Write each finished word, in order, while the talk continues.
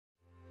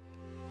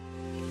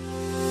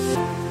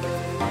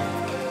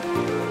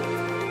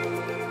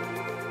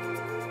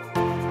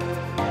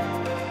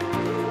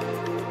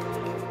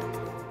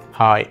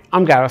Hi,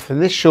 I'm Gareth, and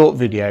this short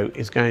video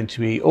is going to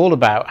be all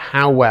about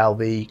how well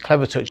the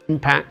Clevertouch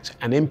Impact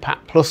and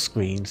Impact Plus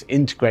screens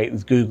integrate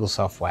with Google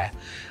software.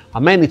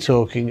 I'm mainly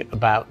talking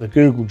about the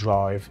Google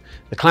Drive,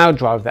 the cloud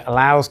drive that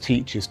allows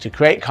teachers to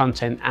create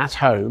content at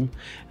home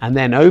and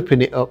then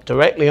open it up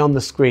directly on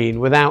the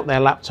screen without their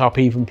laptop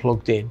even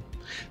plugged in.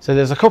 So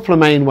there's a couple of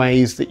main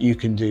ways that you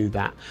can do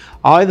that,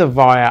 either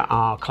via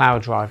our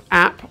Cloud Drive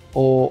app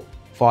or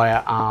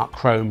via our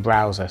Chrome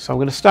browser. So I'm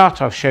going to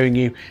start off showing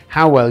you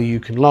how well you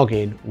can log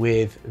in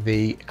with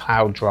the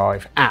Cloud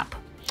Drive app.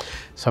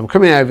 So I'm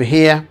coming over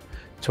here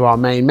to our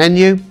main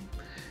menu and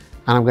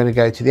I'm going to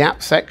go to the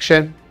app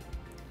section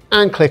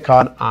and click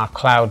on our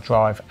Cloud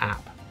Drive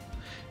app.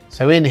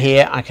 So in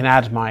here I can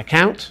add my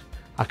account,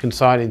 I can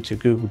sign into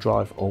Google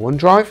Drive or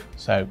OneDrive.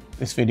 So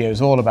this video is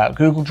all about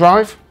Google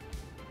Drive.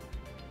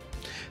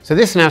 So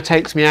this now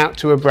takes me out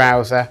to a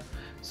browser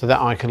so that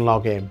I can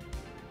log in.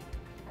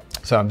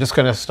 So I'm just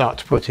going to start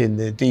to put in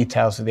the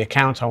details of the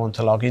account I want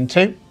to log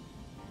into.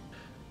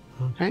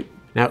 Okay,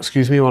 now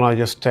excuse me while I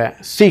just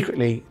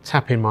secretly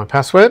tap in my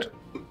password.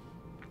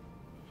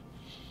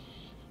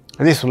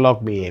 And this will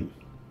log me in.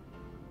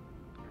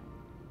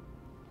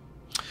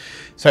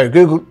 So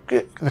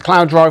the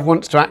Cloud Drive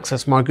wants to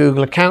access my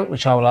Google account,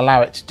 which I will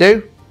allow it to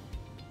do.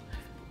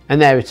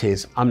 And there it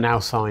is, I'm now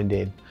signed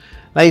in.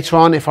 Later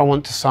on, if I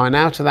want to sign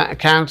out of that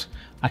account,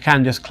 I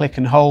can just click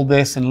and hold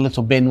this and a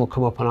little bin will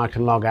come up and I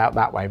can log out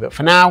that way. But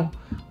for now,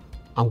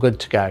 I'm good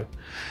to go.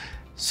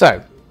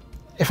 So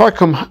if I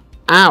come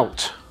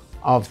out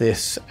of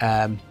this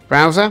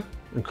browser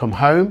and come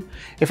home,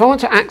 if I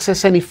want to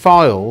access any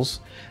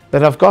files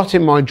that I've got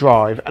in my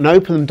drive and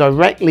open them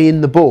directly in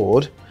the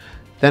board,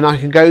 then I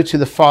can go to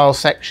the file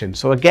section.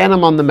 So again,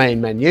 I'm on the main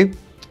menu.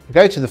 I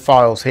go to the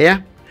files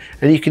here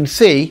and you can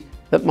see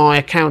that my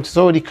account has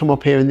already come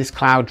up here in this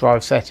Cloud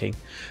Drive setting.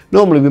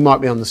 Normally we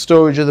might be on the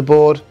storage of the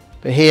board,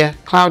 but here,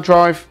 Cloud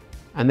Drive,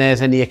 and there's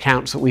any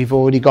accounts that we've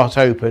already got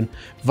open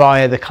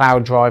via the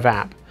Cloud Drive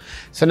app.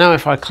 So now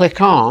if I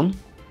click on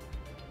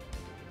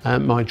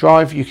my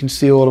drive, you can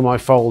see all of my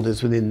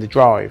folders within the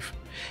drive.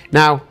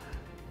 Now,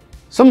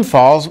 some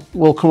files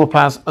will come up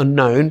as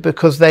unknown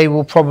because they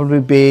will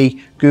probably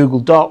be Google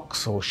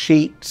Docs or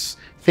Sheets,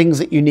 things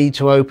that you need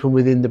to open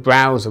within the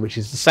browser, which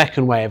is the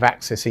second way of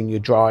accessing your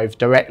drive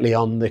directly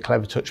on the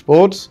Clevertouch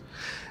boards.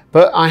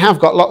 But I have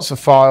got lots of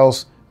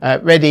files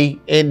ready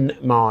in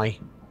my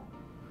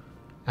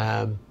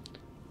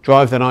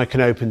drive that I can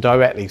open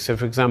directly. So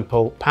for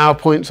example,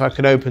 PowerPoints I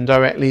can open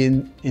directly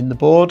in the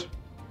board.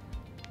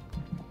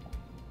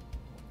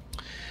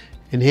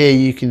 And here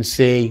you can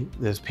see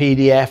there's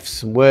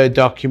PDFs and Word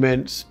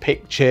documents,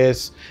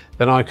 pictures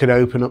that I could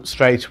open up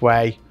straight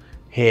away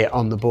here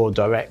on the board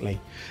directly.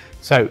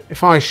 So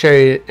if I show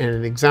you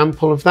an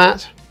example of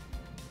that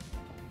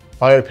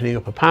by opening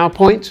up a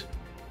PowerPoint,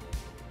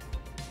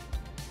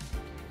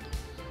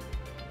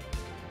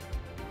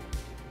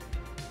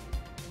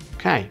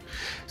 okay,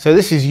 so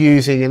this is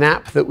using an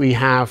app that we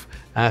have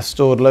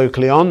stored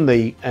locally on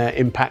the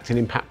Impact and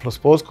Impact Plus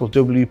boards called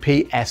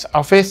WPS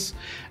Office,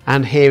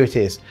 and here it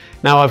is.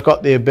 Now I've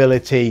got the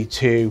ability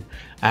to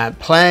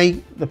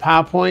play the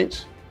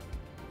PowerPoint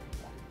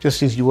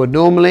just as you would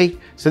normally.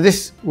 So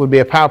this would be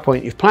a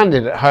PowerPoint, you've planned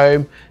it at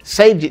home,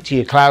 saved it to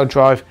your Cloud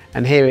Drive,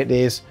 and here it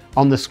is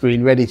on the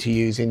screen ready to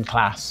use in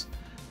class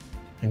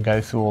and go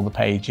through all the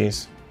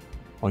pages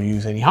or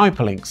use any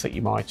hyperlinks that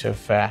you might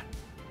have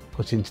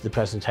put into the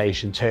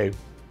presentation too.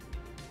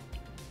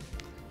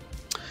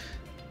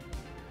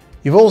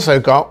 You've also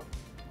got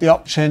the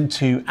option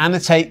to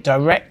annotate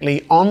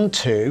directly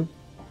onto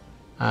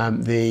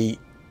the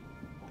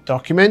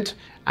document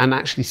and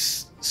actually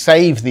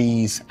save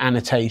these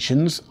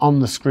annotations on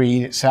the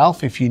screen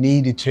itself if you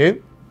needed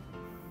to.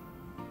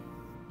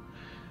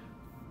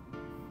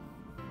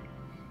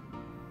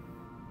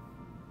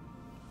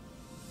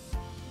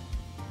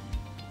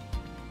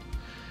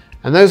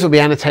 And those will be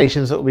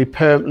annotations that will be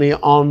permanently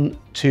on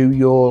to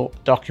your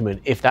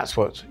document if that's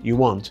what you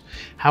want.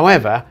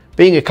 However,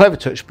 being a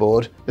Clevertouch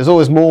board, there's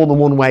always more than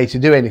one way to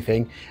do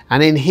anything.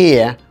 And in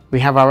here, we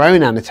have our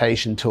own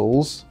annotation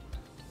tools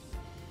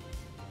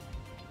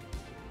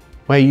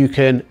where you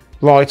can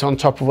write on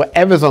top of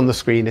whatever's on the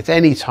screen at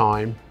any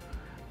time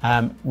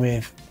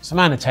with some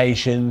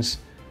annotations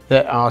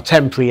that are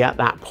temporary at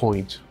that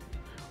point.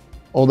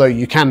 Although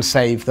you can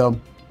save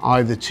them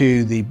either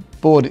to the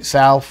board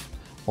itself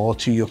or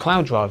to your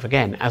Cloud Drive,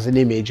 again, as an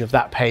image of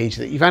that page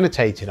that you've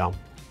annotated on.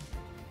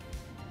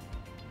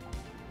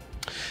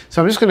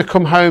 So I'm just going to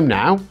come home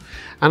now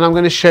and I'm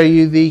going to show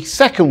you the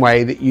second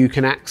way that you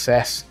can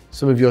access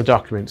some of your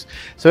documents.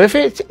 So if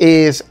it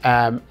is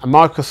a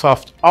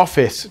Microsoft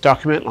Office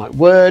document like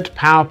Word,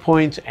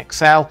 PowerPoint,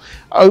 Excel,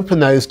 open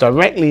those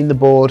directly in the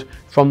board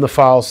from the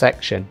File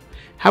section.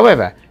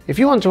 However, if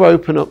you want to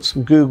open up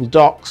some Google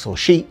Docs or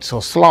Sheets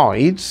or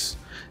slides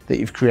that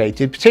you've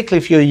created,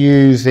 particularly if you're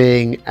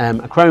using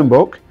a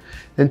Chromebook,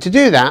 then to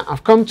do that,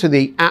 I've come to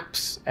the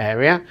Apps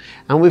area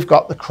and we've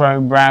got the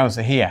Chrome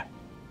browser here.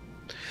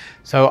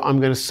 So I'm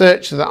going to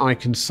search so that I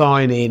can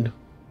sign in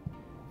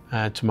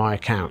to my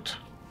account.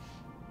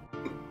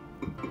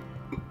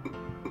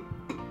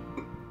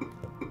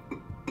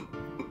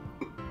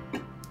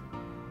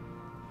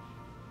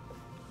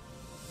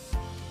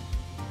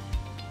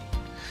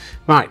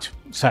 Right,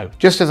 so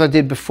just as I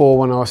did before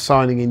when I was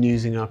signing in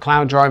using our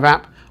Cloud Drive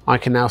app, I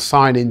can now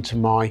sign into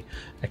my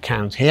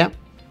account here.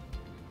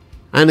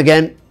 And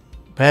again,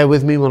 bear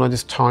with me when I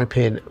just type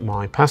in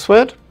my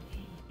password.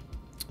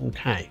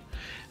 Okay,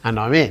 and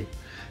I'm in.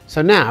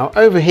 So now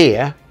over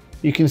here,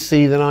 you can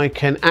see that I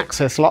can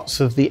access lots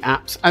of the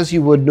apps as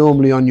you would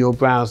normally on your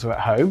browser at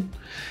home.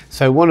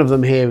 So one of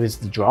them here is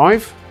the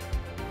Drive.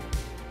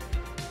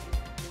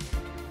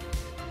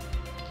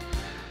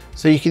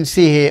 So you can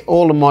see here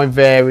all of my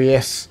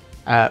various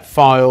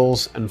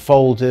files and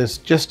folders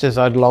just as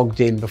I'd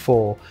logged in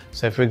before.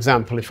 So for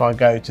example, if I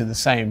go to the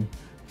same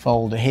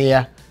folder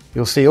here,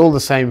 you'll see all the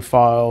same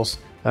files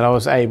that I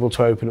was able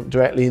to open up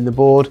directly in the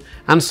board,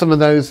 and some of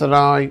those that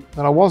I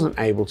wasn't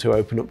able to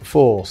open up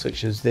before,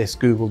 such as this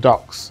Google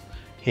Docs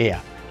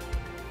here.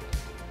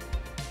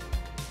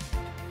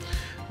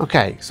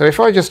 Okay, so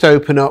if I just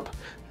open up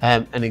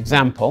an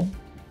example.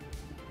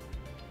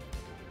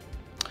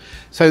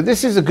 So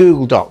this is a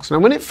Google Docs. Now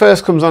when it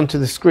first comes onto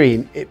the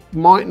screen, it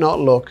might not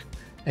look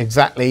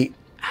exactly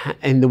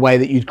in the way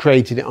that you'd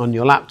created it on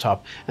your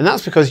laptop, and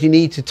that's because you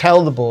need to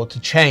tell the board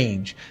to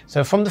change.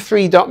 So from the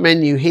three-dot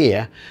menu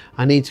here,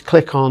 I need to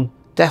click on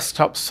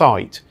Desktop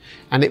Site,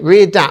 and it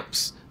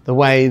readapts the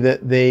way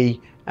that the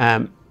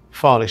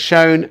file is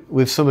shown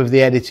with some of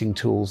the editing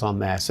tools on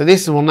there. So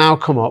this will now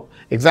come up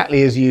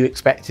exactly as you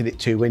expected it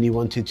to when you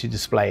wanted to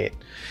display it.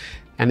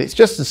 And it's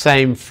just the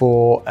same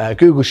for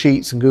Google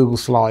Sheets and Google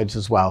Slides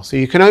as well. So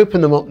you can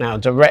open them up now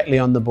directly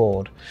on the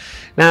board.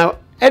 Now,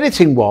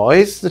 editing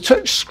wise, the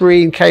touch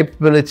screen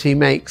capability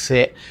makes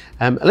it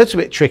a little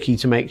bit tricky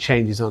to make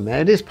changes on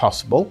there. It is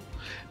possible,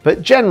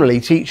 but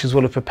generally teachers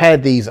will have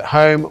prepared these at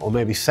home or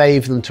maybe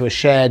save them to a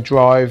shared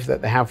drive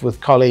that they have with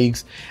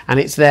colleagues,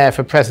 and it's there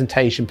for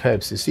presentation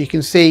purposes. So you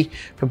can see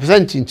for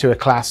presenting to a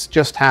class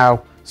just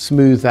how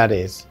smooth that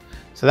is.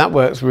 So that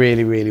works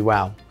really, really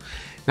well.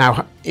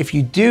 Now, if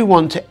you do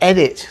want to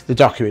edit the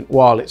document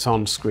while it's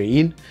on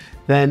screen,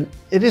 then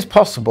it is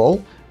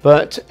possible,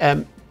 but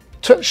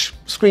touch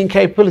screen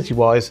capability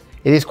wise,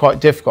 it is quite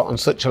difficult on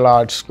such a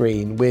large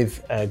screen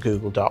with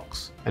Google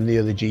Docs and the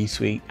other G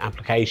Suite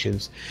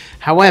applications.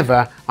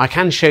 However, I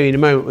can show you in a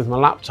moment with my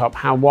laptop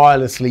how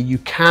wirelessly you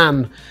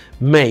can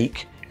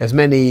make as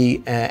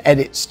many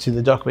edits to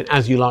the document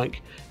as you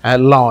like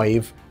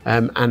live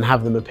and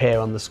have them appear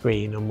on the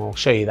screen, and we'll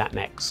show you that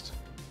next.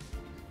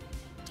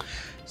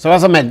 So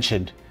as I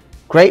mentioned,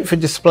 great for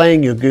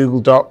displaying your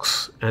Google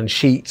Docs and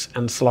Sheets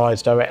and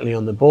Slides directly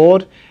on the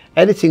board.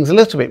 Editing's a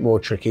little bit more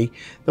tricky.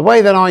 The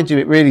way that I do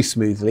it really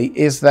smoothly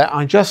is that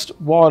I just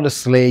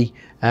wirelessly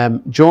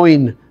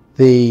join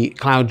the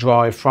Cloud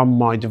Drive from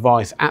my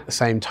device at the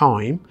same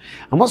time.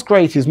 And what's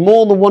great is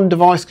more than one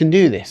device can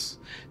do this.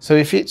 So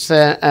if it's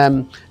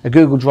a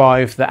Google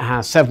Drive that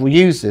has several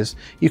users,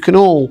 you can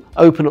all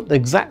open up the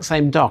exact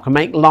same doc and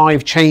make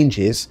live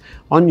changes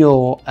on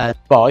your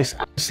device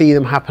and see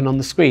them happen on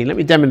the screen. Let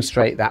me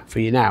demonstrate that for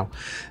you now.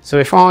 So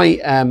if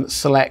I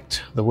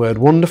select the word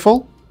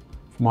wonderful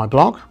for my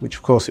blog, which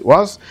of course it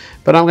was,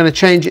 but I'm going to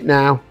change it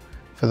now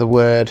for the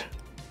word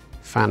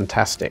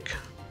fantastic.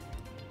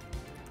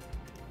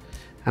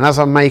 And as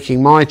I'm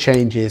making my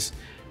changes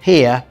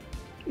here,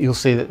 you'll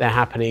see that they're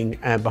happening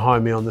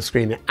behind me on the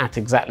screen at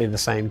exactly the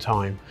same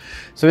time.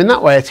 So in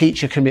that way, a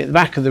teacher can be at the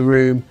back of the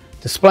room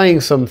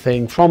displaying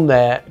something from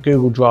their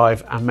Google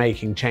Drive and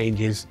making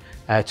changes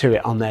to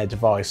it on their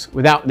device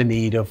without the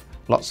need of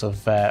lots of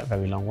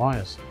very long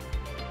wires.